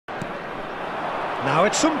Now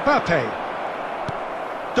it's Mbappe.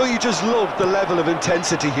 Don't you just love the level of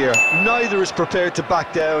intensity here? Neither is prepared to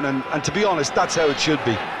back down, and to be honest, that's how it should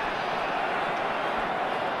be.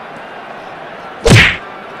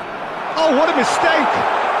 Oh, what a mistake!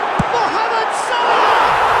 Mohammad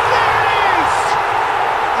Salah! There it is!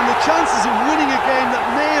 And the chances of winning a game that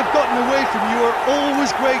may have gotten away from you are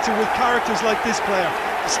always greater with characters like this player.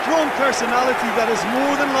 A strong personality that has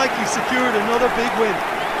more than likely secured another big win.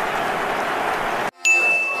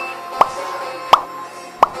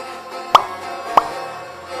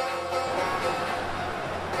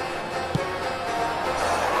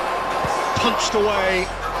 Punched away.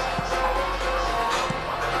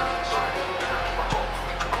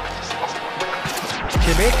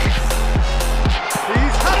 Kimmich.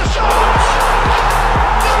 He's had a shot!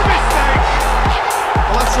 No mistake!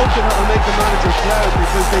 Well, that's something that will make the manager proud,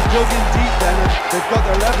 because they dug in deep then and they've got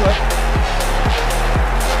their leveller.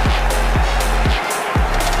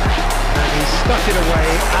 And he stuck it away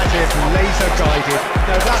as if laser guided.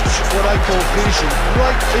 Now that's what I call finishing,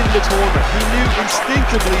 right in the corner. He knew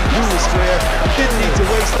instinctively who was where, didn't need to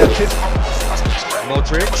waste that kick.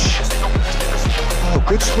 Modric. Oh,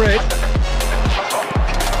 good spread.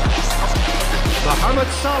 Mohammad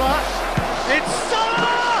Salah. It's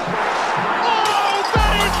Salah! Oh,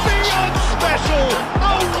 that is beyond special!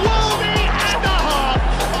 A worldie and a half!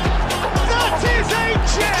 That is a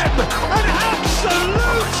gem! An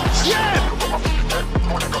absolute gem!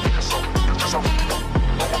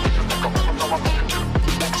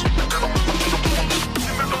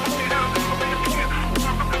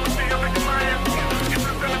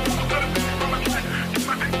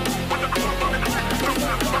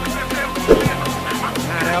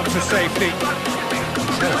 Out for safety.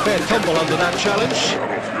 He's had a fair tumble under that challenge.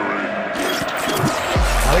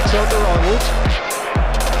 Alexander-Arnold.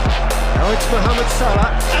 Now it's Mohammad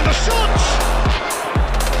Salah. And the shot!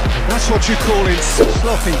 And that's what you call it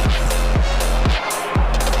sloppy.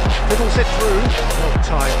 Fiddles it through. Well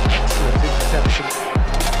timed. Excellent interception.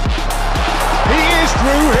 He is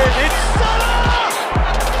through here. It's Salah!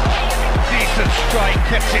 Decent strike,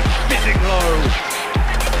 kept it fizzing low.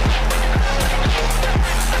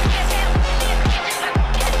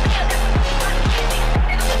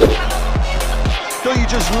 Don't you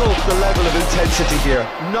just love the level of intensity here?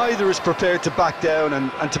 Neither is prepared to back down,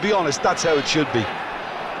 and to be honest, that's how it should be.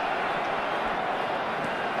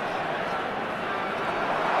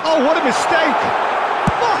 Oh, what a mistake!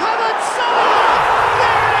 Mohammad Salah!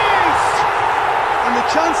 There it is! And the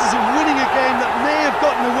chances of winning a game that may have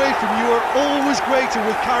gotten away from you are always greater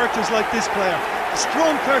with characters like this player. A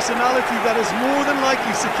strong personality that has more than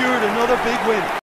likely secured another big win.